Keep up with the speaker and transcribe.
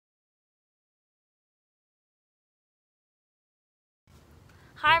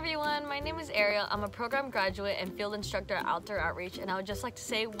Hi everyone, my name is Ariel. I'm a program graduate and field instructor at Outdoor Outreach, and I would just like to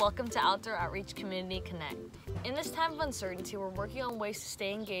say welcome to Outdoor Outreach Community Connect. In this time of uncertainty, we're working on ways to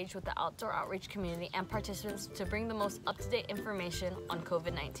stay engaged with the Outdoor Outreach community and participants to bring the most up-to-date information on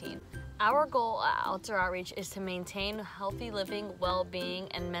COVID-19. Our goal at Outdoor Outreach is to maintain healthy living, well-being,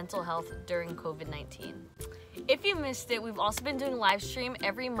 and mental health during COVID-19. If you missed it, we've also been doing live stream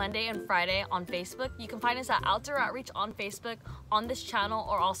every Monday and Friday on Facebook. You can find us at Outdoor Outreach on Facebook, on this channel,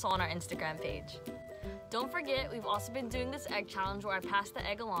 or also on our Instagram page. Don't forget, we've also been doing this egg challenge where I pass the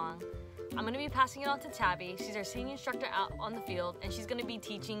egg along. I'm going to be passing it on to Tabbie. She's our senior instructor out on the field, and she's going to be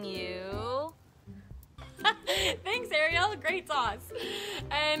teaching you... Thanks, Ariel. Great sauce.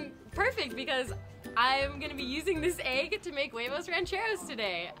 And perfect, because I'm going to be using this egg to make huevos rancheros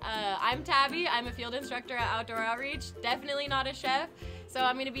today. I'm Tabbie. I'm a field instructor at Outdoor Outreach. Definitely not a chef. So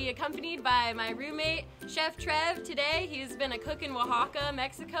I'm going to be accompanied by my roommate, Chef Trev, today. He's been a cook in Oaxaca,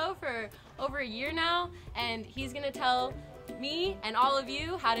 Mexico for over a year now, and he's going to tell me and all of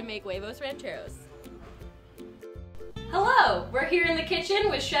you how to make huevos rancheros. Hello, we're here in the kitchen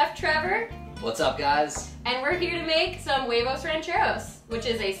with Chef Trevor. What's up, guys? And we're here to make some huevos rancheros, which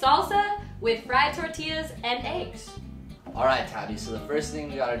is a salsa with fried tortillas and eggs. All right, Tabbie, so the first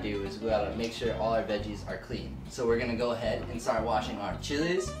thing we gotta do is we gotta make sure all our veggies are clean. So we're gonna go ahead and start washing our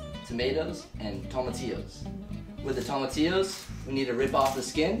chilies, tomatoes, and tomatillos. With the tomatillos, we need to rip off the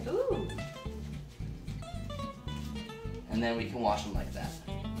skin. Ooh. And then we can wash them like that.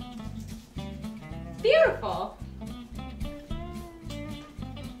 Beautiful.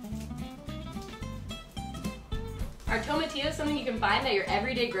 Are tomatillos something you can find at your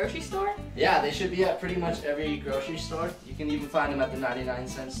everyday grocery store? Yeah, they should be at pretty much every grocery store. You can even find them at the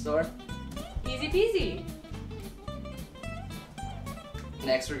 99-cent store. Easy peasy.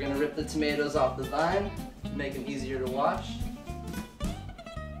 Next, we're gonna rip the tomatoes off the vine to make them easier to wash.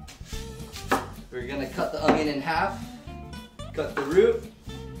 We're gonna cut the onion in half, cut the root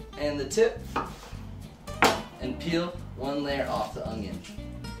and the tip, and peel one layer off the onion.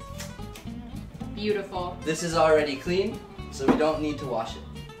 Beautiful. This is already clean, so we don't need to wash it.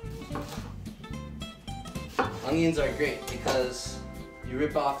 Onions are great because you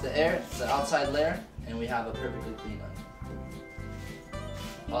rip off the outside layer, and we have a perfectly clean onion.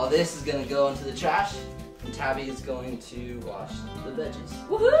 All this is gonna go into the trash, and Tabbie is going to wash the veggies.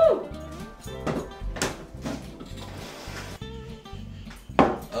 Woohoo!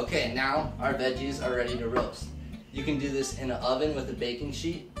 Okay, now our veggies are ready to roast. You can do this in an oven with a baking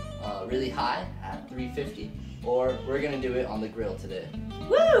sheet, really high at 350, or we're gonna do it on the grill today.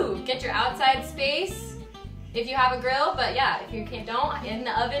 Woo! Get your outside space if you have a grill, but yeah, if you don't, in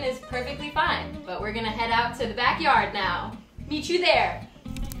the oven is perfectly fine. But we're gonna head out to the backyard now. Meet you there.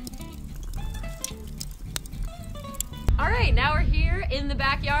 All right, now we're here in the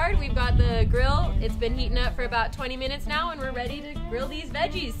backyard. We've got the grill. It's been heating up for about 20 minutes now, and we're ready to grill these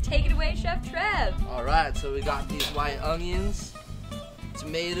veggies. Take it away, Chef Trev. All right, so we got these white onions,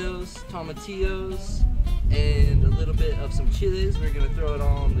 tomatoes, tomatillos, and a little bit of some chilies. We're gonna throw it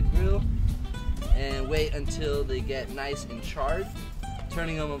all on the grill and wait until they get nice and charred,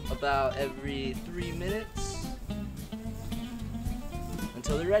 turning them about every 3 minutes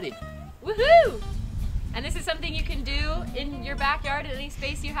until they're ready. Woohoo! And this is something you can do in your backyard at any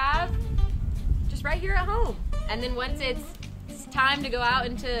space you have, just right here at home. And then once it's time to go out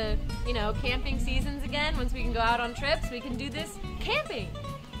into, camping seasons again, once we can go out on trips, we can do this camping.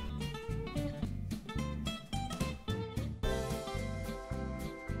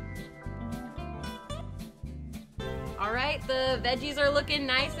 All right, the veggies are looking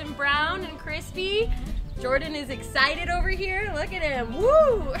nice and brown and crispy. Jordan is excited over here. Look at him,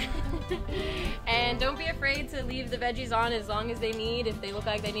 woo! And don't be afraid to leave the veggies on as long as they need. If they look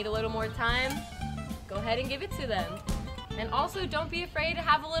like they need a little more time, go ahead and give it to them. And also, don't be afraid to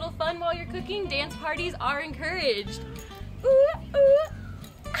have a little fun while you're cooking. Dance parties are encouraged. Ooh, ooh.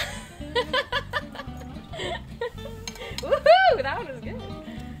 Woohoo! That one was good.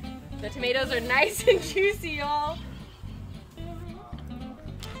 The tomatoes are nice and juicy, y'all.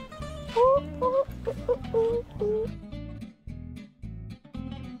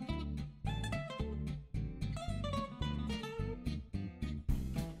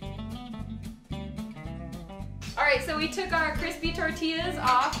 Alright, so we took our crispy tortillas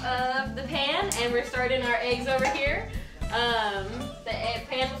off of the pan and we're starting our eggs over here. The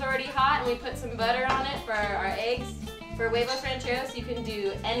pan was already hot and we put some butter on it for our eggs. For huevos rancheros, you can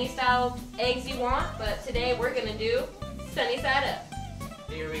do any style of eggs you want, but today we're gonna do sunny side up.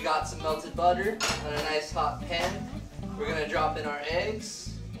 Here we got some melted butter on a nice hot pan. We're gonna drop in our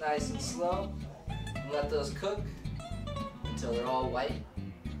eggs, nice and slow, and let those cook until they're all white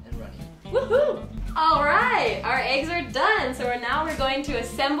running. Woohoo! All right, our eggs are done. So now we're going to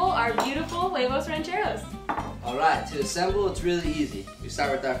assemble our beautiful huevos rancheros. All right, to assemble, it's really easy. We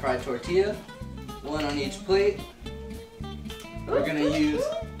start with our fried tortilla, one on each plate. We're gonna use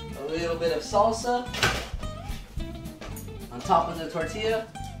a little bit of salsa on top of the tortilla.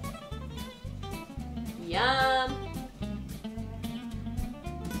 Yum!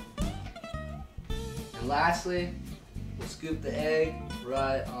 And lastly, we'll scoop the egg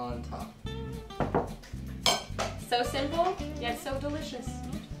right on top. So simple, yet so delicious.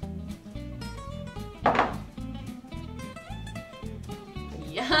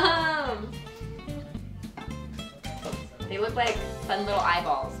 Yum! They look like fun little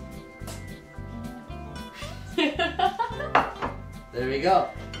eyeballs. There we go.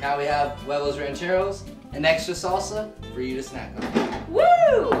 Now we have huevos rancheros and extra salsa for you to snack on.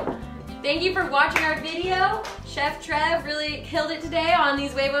 Woo! Thank you for watching our video. Chef Trev really killed it today on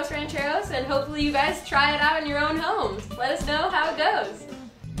these huevos rancheros, and hopefully you guys try it out in your own homes. Let us know how it goes.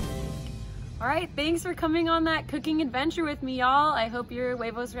 All right, thanks for coming on that cooking adventure with me, y'all. I hope your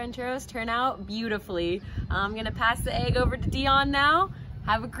huevos rancheros turn out beautifully. I'm gonna pass the egg over to Deon now.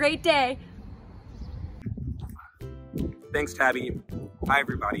 Have a great day. Thanks, Tabbie. Hi,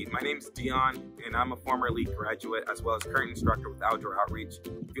 everybody. My name's Deon, and I'm a former elite graduate as well as current instructor with Outdoor Outreach.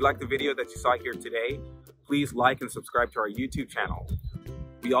 If you like the video that you saw here today, please like and subscribe to our YouTube channel.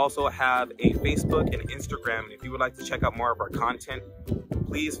 We also have a Facebook and Instagram, and if you would like to check out more of our content,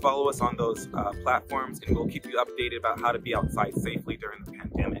 please follow us on those platforms, and we'll keep you updated about how to be outside safely during the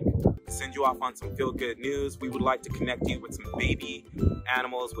pandemic. To send you off on some feel-good news, we would like to connect you with some baby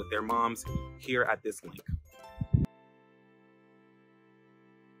animals with their moms here at this link.